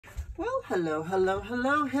Well, hello, hello,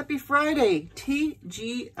 hello. Happy Friday.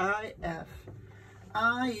 TGIF.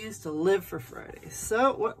 I used to live for Fridays.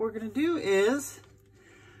 So what we're going to do is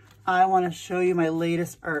I want to show you my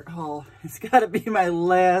latest art haul. It's got to be my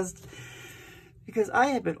last because I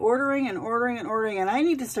have been ordering and ordering and ordering, and I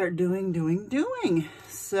need to start doing.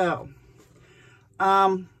 So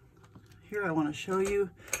here I want to show you.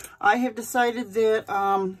 I have decided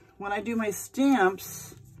that when I do my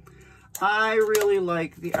stamps, I really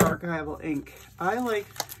like the archival ink. And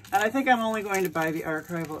I think I'm only going to buy the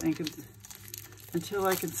archival ink until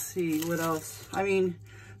I can see what else. I mean,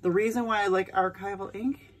 the reason why I like archival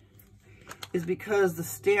ink is because the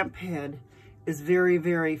stamp pad is very,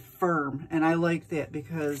 very firm. And I like that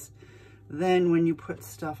because then when you put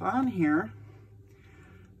stuff on here,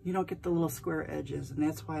 you don't get the little square edges. And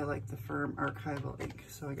that's why I like the firm archival ink.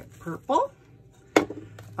 So I got purple.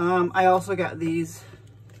 I also got these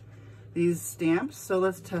stamps, so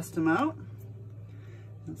let's test them out.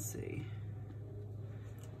 Let's see.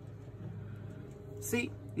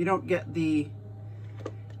 See, you don't get the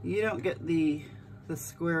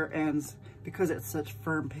square ends because it's such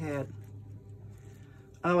firm pad.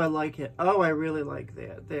 Oh, I like it. Oh, I really like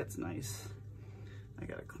that. That's nice. I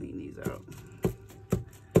gotta clean these out.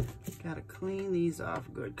 Gotta clean these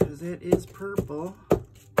off good because it is purple.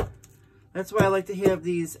 That's why I like to have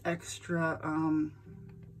these extra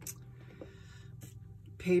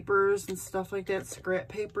papers and stuff like that, scrap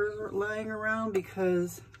papers lying around,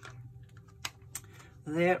 because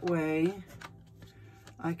that way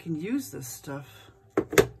I can use this stuff.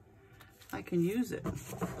 I can use it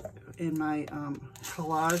in my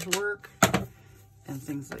collage work and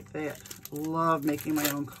things like that. Love making my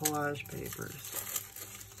own collage papers.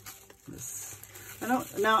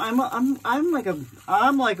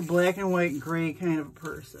 I'm like a black and white gray kind of a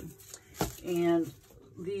person, and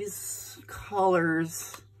these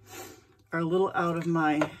colors are a little out of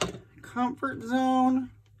my comfort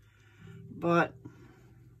zone, but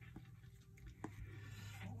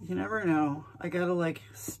you never know. I gotta like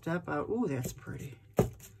step out. Ooh, that's pretty.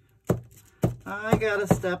 I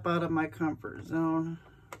gotta step out of my comfort zone,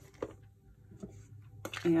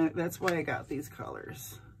 and that's why I got these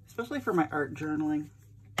colors, especially for my art journaling.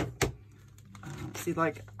 See,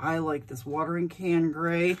 like, I like this watering can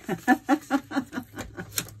gray.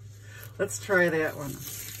 Let's try that one.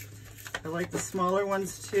 I like the smaller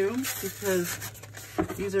ones too because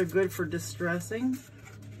these are good for distressing.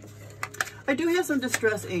 I do have some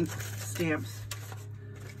distress ink stamps.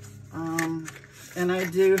 And I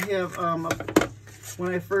do have,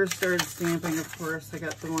 when I first started stamping, of course, I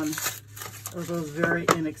got the one of those very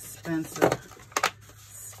inexpensive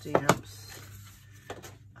stamps.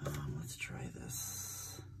 Let's try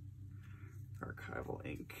this archival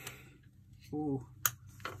ink. Ooh.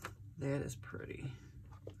 That is pretty.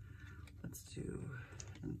 Let's do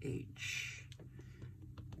an H.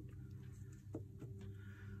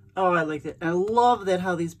 Oh, I like that. I love that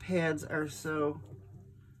how these pads are so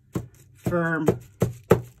firm.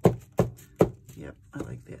 Yep, I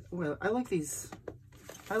like that. Well, I like these.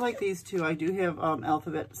 I like these too. I do have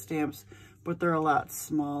alphabet stamps, but they're a lot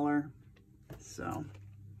smaller. So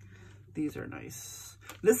these are nice.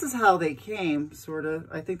 This is how they came, sort of.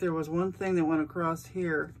 I think there was one thing that went across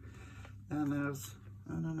here. And I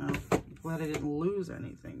don't know, glad I didn't lose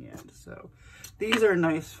anything yet. So these are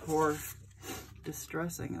nice for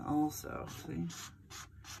distressing also, see?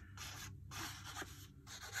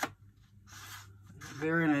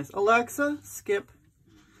 Very nice. Alexa, skip.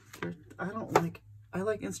 I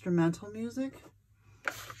like instrumental music.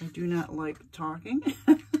 I do not like talking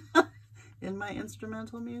in my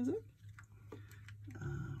instrumental music.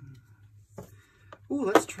 Ooh,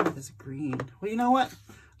 let's try this green. Well, you know what?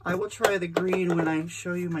 I will try the green when I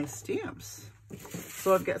show you my stamps.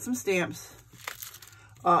 So I've got some stamps.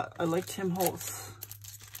 I like Tim Holtz.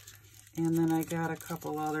 And then I got a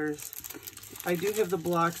couple others. I do have the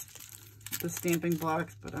blocks, the stamping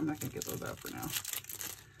blocks, but I'm not going to get those out for now.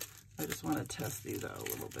 I just want to test these out a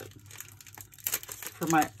little bit for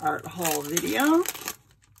my art haul video.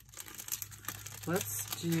 Let's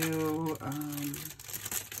do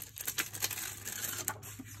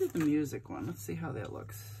the music one. Let's see how that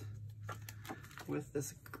looks with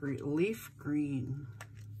this leaf green.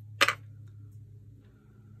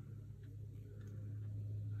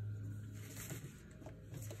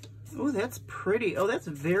 Oh, that's pretty. Oh, that's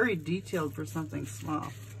very detailed for something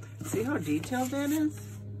small. See how detailed that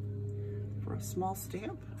is for a small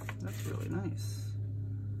stamp? That's really nice.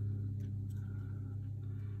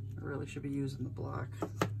 I really should be using the block.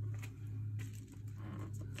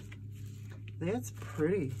 That's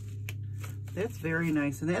pretty. That's very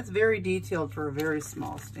nice, and that's very detailed for a very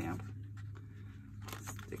small stamp.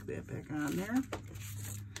 Stick that back on there.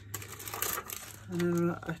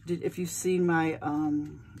 If you've seen my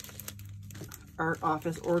art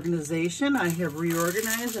office organization, I have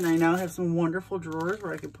reorganized, and I now have some wonderful drawers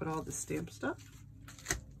where I can put all the stamp stuff.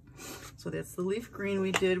 So that's the leaf green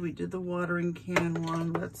we did. We did the watering can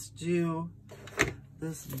one. Let's do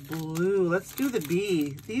this blue. Let's do the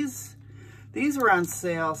bee. These were on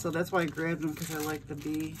sale, so that's why I grabbed them, because I like the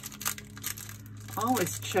bee.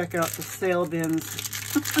 Always check out the sale bins.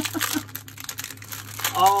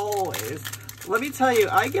 Always. Let me tell you,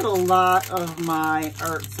 I get a lot of my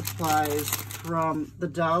art supplies from the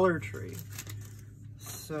Dollar Tree.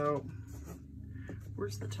 So,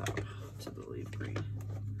 where's the top to the leaf green?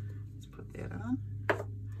 Let's put that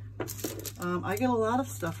on. I get a lot of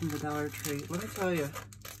stuff from the Dollar Tree. Let me tell you,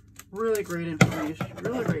 really great information,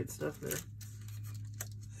 really great stuff there.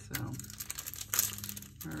 So,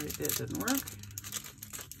 all right, that didn't work.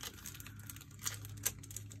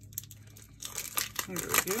 Here we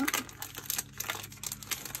go.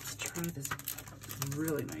 Let's try this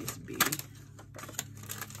really nice bee.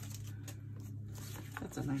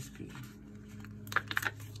 That's a nice bee.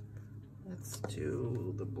 Let's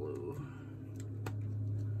do the blue.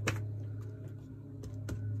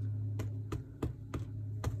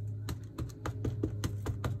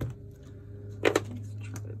 Let's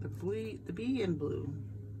try the bee in blue.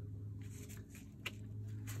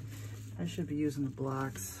 I should be using the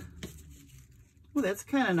blocks. Oh, that's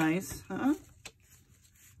kind of nice, huh?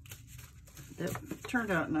 That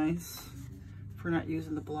turned out nice for not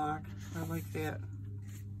using the block. I like that.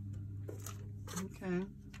 Okay.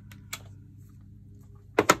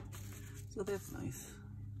 So that's nice.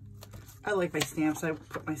 I like my stamps. I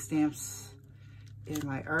put my stamps in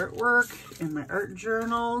my artwork, in my art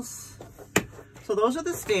journals. So those are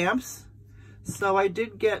the stamps. So I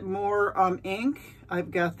did get more ink.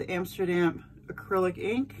 I've got the Amsterdam acrylic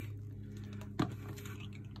ink.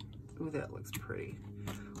 Ooh, that looks pretty.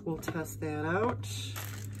 We'll test that out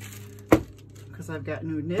because I've got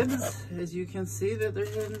new nibs, as you can see that they're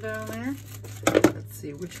hidden down there. Let's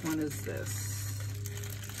see, which one is this?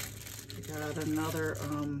 I got another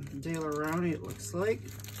Daler-Rowney, it looks like.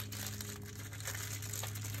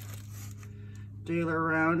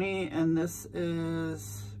 Daler-Rowney, and this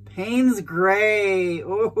is Payne's Gray.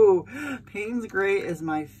 Oh, Payne's Gray is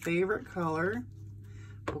my favorite color.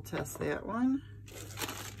 We'll test that one.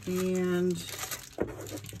 And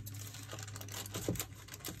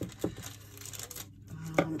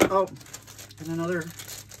oh, and another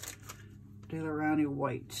Daler-Rowney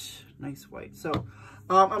white, nice white. So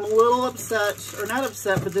I'm a little upset, or not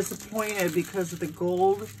upset, but disappointed because of the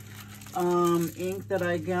gold ink that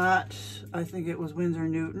I got. I think it was Winsor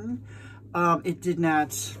Newton. It did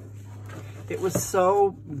not, it was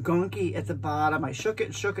so gunky at the bottom. I shook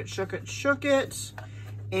it,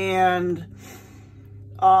 and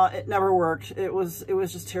it never worked. It was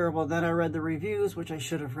just terrible. Then I read the reviews, which I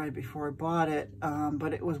should have read before I bought it,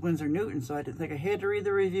 but it was Winsor Newton, so I didn't think I had to read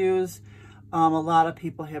the reviews. A lot of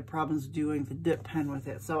people had problems doing the dip pen with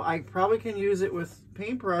it, so I probably can use it with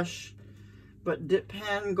paintbrush, but dip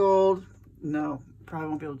pen gold, no, probably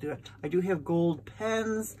won't be able to do it. I do have gold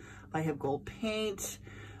pens. I have gold paint.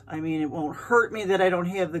 I mean, it won't hurt me that I don't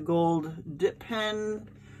have the gold dip pen,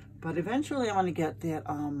 but eventually I'm going to get that,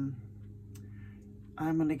 I'm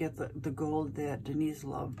going to get the gold that Denise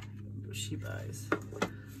Love, she buys.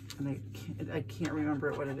 And I can't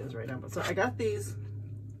remember what it is right now. But so I got these.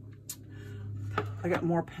 I got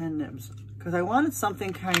more pen nibs because I wanted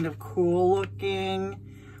something kind of cool looking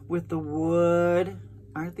with the wood.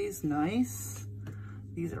 Aren't these nice?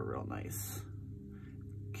 These are real nice.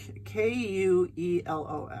 K-U-E-L-O-X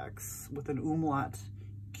with an umlaut.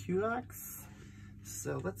 Culox.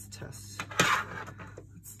 So let's test.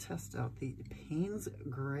 Let's test out the Payne's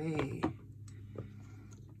Gray.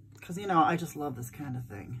 Because, you know, I just love this kind of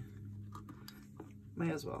thing.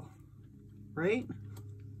 May as well. Right?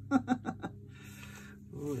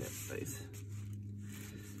 Ooh, that's nice.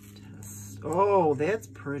 Test. Oh, that's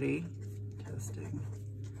pretty. Testing.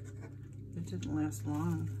 It didn't last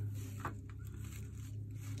long.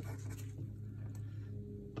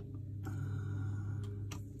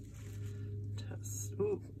 Test.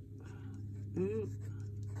 Ooh. Ooh.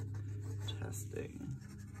 Testing.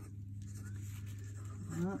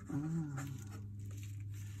 All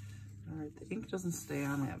right, the ink doesn't stay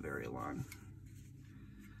on that very long.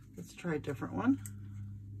 Let's try a different one.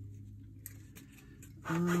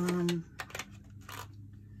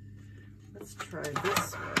 Let's try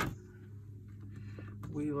this one.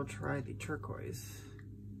 We will try the turquoise.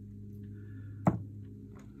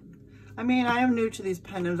 I mean, I am new to these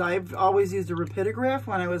pen nibs. I've always used a Rapidograph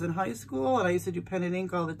when I was in high school, and I used to do pen and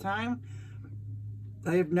ink all the time.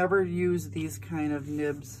 I have never used these kind of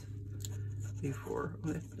nibs before.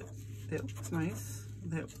 That looks nice.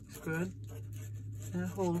 That looks good. And it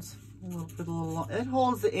holds it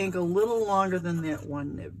holds the ink a little longer than that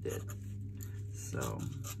one nib did. So,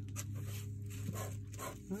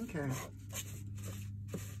 okay.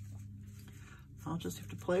 I'll just have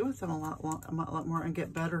to play with them a lot more and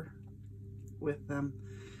get better with them.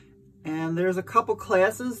 And there's a couple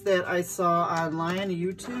classes that I saw online on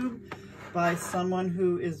YouTube by someone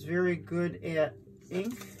who is very good at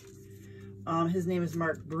ink. His name is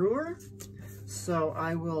Mark Brewer. So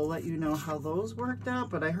I will let you know how those worked out.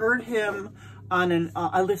 But I heard him on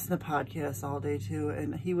I listen to podcasts all day too,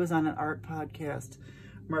 and he was on an art podcast,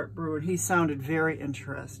 Mark Brewer. He sounded very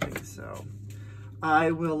interesting. So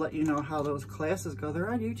I will let you know how those classes go. They're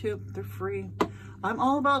on YouTube. They're free. I'm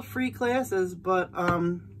all about free classes, but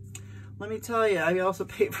let me tell you, I also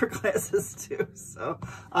pay for classes too. So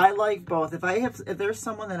I like both. If there's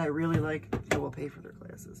someone that I really like, I will pay for their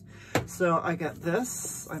classes. So I got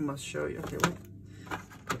this. I must show you. Okay, we'll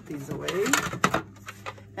put these away.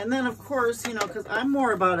 And then of course, you know, because I'm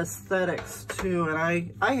more about aesthetics too, and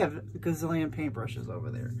I have a gazillion paintbrushes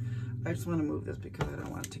over there. I just want to move this because I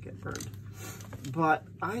don't want it to get burned. But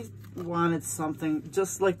I wanted something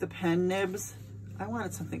just like the pen nibs. I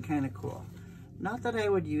wanted something kind of cool. Not that I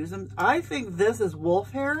would use them. I think this is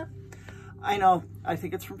wolf hair. I know, I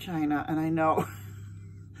think it's from China, and I know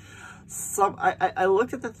I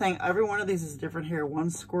looked at the thing. Every one of these is different hair.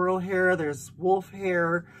 One's squirrel hair, there's wolf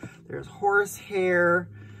hair, there's horse hair.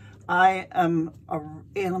 I am an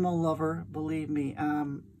animal lover, believe me. I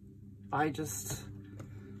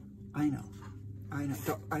know.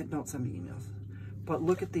 Don't send me emails. But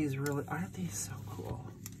look at these, really, aren't these so cool?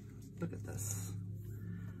 Look at this.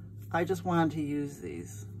 I just wanted to use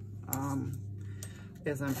these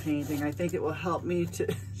as I'm painting. I think it will help me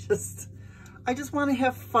to I just want to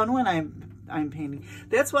have fun when I'm painting.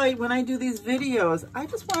 That's why when I do these videos, I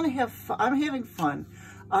just want to have fun. I'm having fun.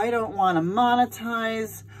 I don't want to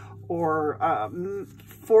monetize or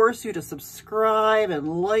force you to subscribe and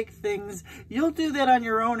like things. You'll do that on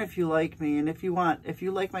your own if you like me, and if you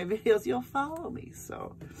like my videos, you'll follow me.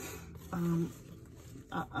 So, and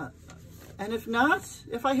if not,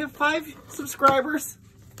 if I have 5 subscribers,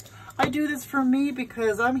 I do this for me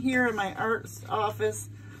because I'm here in my art office,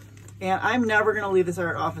 and I'm never going to leave this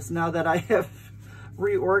art office now that I have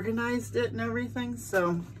reorganized it and everything.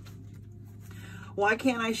 So why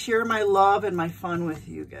can't I share my love and my fun with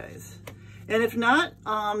you guys? And if not,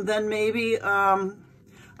 then maybe I'm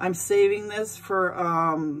saving this for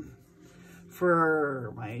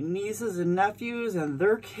my nieces and nephews and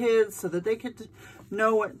their kids, so that they could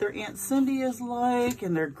know what their Aunt Cindy is like,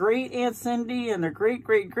 and their great Aunt Cindy, and their great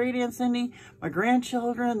Aunt Cindy. My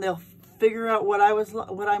grandchildren, they'll figure out what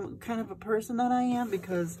I'm kind of a person that I am,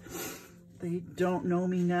 because they don't know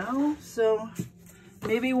me now. So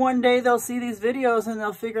maybe one day they'll see these videos and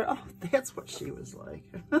they'll figure, oh, that's what she was like.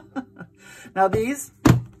 Now these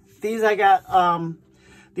I got,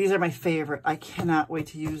 these are my favorite. I cannot wait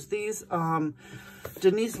to use these.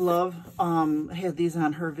 Denise Love had these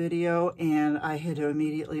on her video, and I had to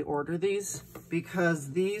immediately order these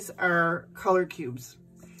because these are color cubes.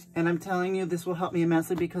 And I'm telling you, this will help me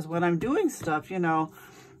immensely, because when I'm doing stuff, you know,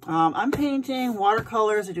 I'm painting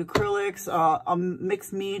watercolors, I do acrylics,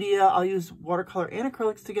 mixed media. I'll use watercolor and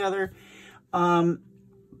acrylics together.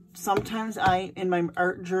 Sometimes in my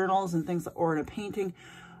art journals and things, or in a painting,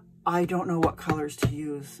 I don't know what colors to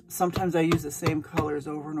use. Sometimes I use the same colors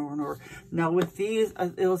over and over and over. Now with these,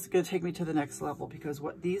 it's going to take me to the next level, because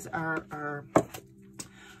what these are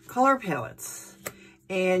color palettes.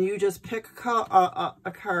 And you just pick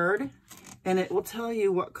a card, and it will tell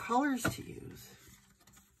you what colors to use.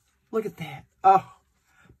 Look at that. Oh,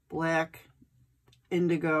 black,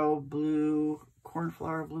 indigo, blue,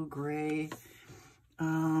 cornflower blue, gray.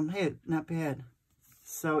 Hey, not bad.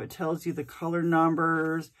 So it tells you the color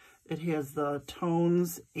numbers. It has the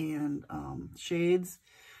tones and shades.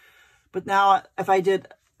 But now, if I did,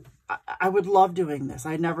 I would love doing this.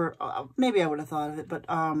 I never, maybe I would have thought of it, but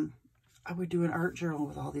I would do an art journal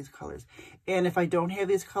with all these colors. And if I don't have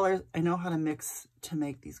these colors, I know how to mix to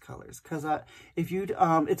make these colors. Because if you,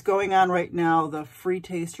 it's going on right now, the free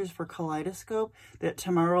tasters for Kaleidoscope that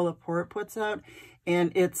Tamara Laporte puts out.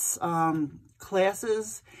 And it's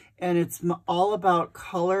classes, and it's all about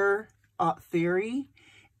color theory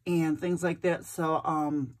and things like that. So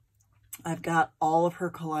I've got all of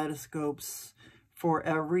her kaleidoscopes for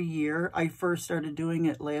every year. I first started doing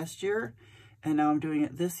it last year, And now I'm doing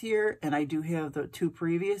it this year, and I do have the 2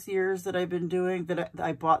 previous years that I've been doing, that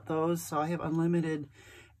I bought those, so I have unlimited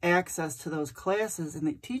access to those classes, and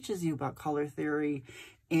it teaches you about color theory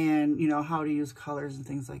and, you know, how to use colors and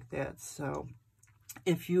things like that. So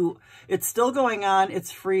it's still going on.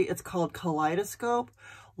 It's free. It's called Kaleidoscope.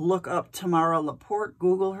 Look up Tamara Laporte,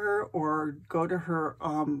 Google her, or go to her,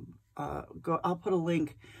 I'll put a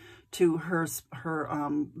link to her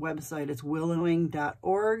website. It's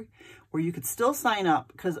willowing.org, where you could still sign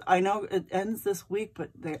up, because I know it ends this week, but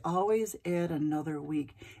they always add another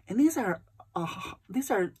week. And these are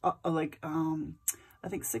like, I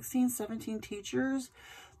think 16, 17 teachers.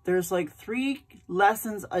 There's like 3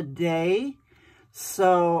 lessons a day.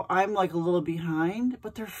 So I'm like a little behind,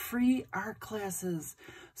 but they're free art classes.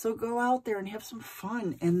 So go out there and have some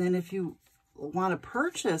fun. And then if you want to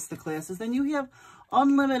purchase the classes, then you have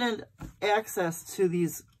unlimited access to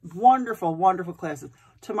these wonderful, wonderful classes.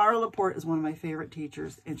 Tamara Laporte is one of my favorite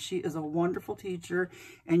teachers, and she is a wonderful teacher,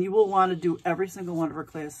 and you will want to do every single one of her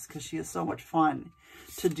classes because she is so much fun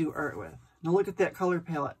to do art with. Now look at that color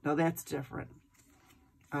palette. Now that's different.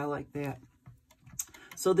 I like that.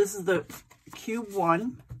 So this is the Cube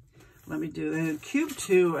 1. Let me do it. Cube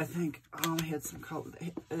 2, I think, I had some color,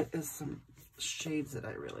 some shades that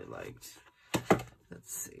I really liked.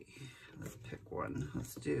 Let's see. Let's pick one.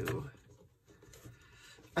 Let's do,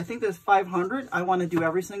 I think there's 500. I want to do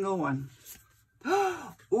every single one.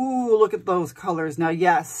 Ooh, look at those colors. Now,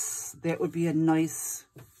 yes, that would be a nice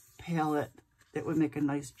palette. That would make a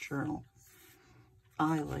nice journal.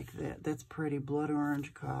 I like that. That's pretty. Blood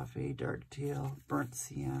orange, coffee, dark teal, burnt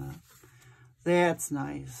sienna. That's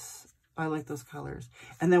nice. I like those colors.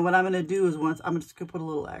 And then what I'm going to do is I'm just going to put a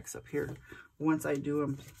little X up here once I do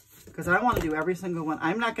them, because I want to do every single one.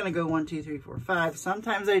 I'm not going to go 1, 2, 3, 4, 5.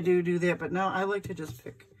 Sometimes I do that, but no, I like to just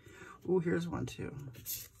pick. Ooh, here's one too.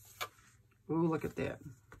 Ooh, look at that.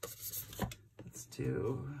 Let's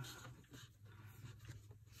do.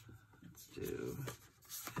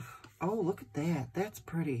 Oh, look at that. That's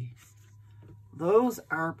pretty. Those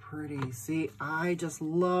are pretty. See, I just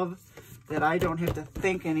love that I don't have to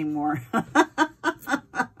think anymore.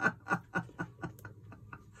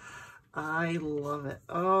 I love it.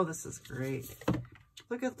 Oh, this is great.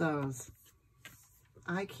 Look at those.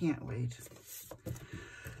 I can't wait.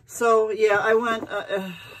 So, yeah, I went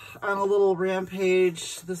on a little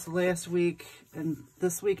rampage this last week, and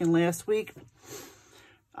this week and last week.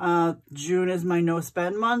 June is my no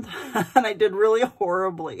spend month, and I did really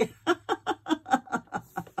horribly.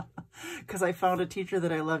 Because I found a teacher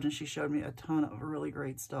that I loved, and she showed me a ton of really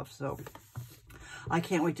great stuff. So I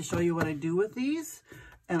can't wait to show you what I do with these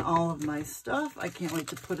and all of my stuff. I can't wait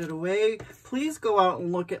to put it away. Please go out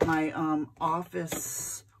and look at my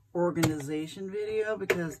office organization video,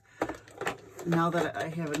 because now that I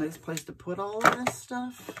have a nice place to put all of this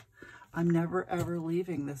stuff, I'm never ever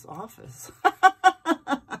leaving this office.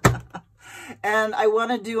 And I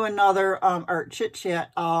want to do another art chit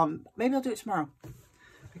chat. Maybe I'll do it tomorrow,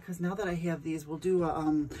 because now that I have these, we'll do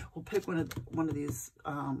we'll pick one of these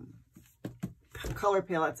color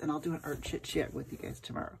palettes, and I'll do an art chit chat with you guys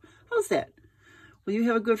tomorrow. How's that? Well, you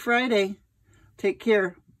have a good Friday. Take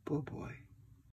care. Bye-bye.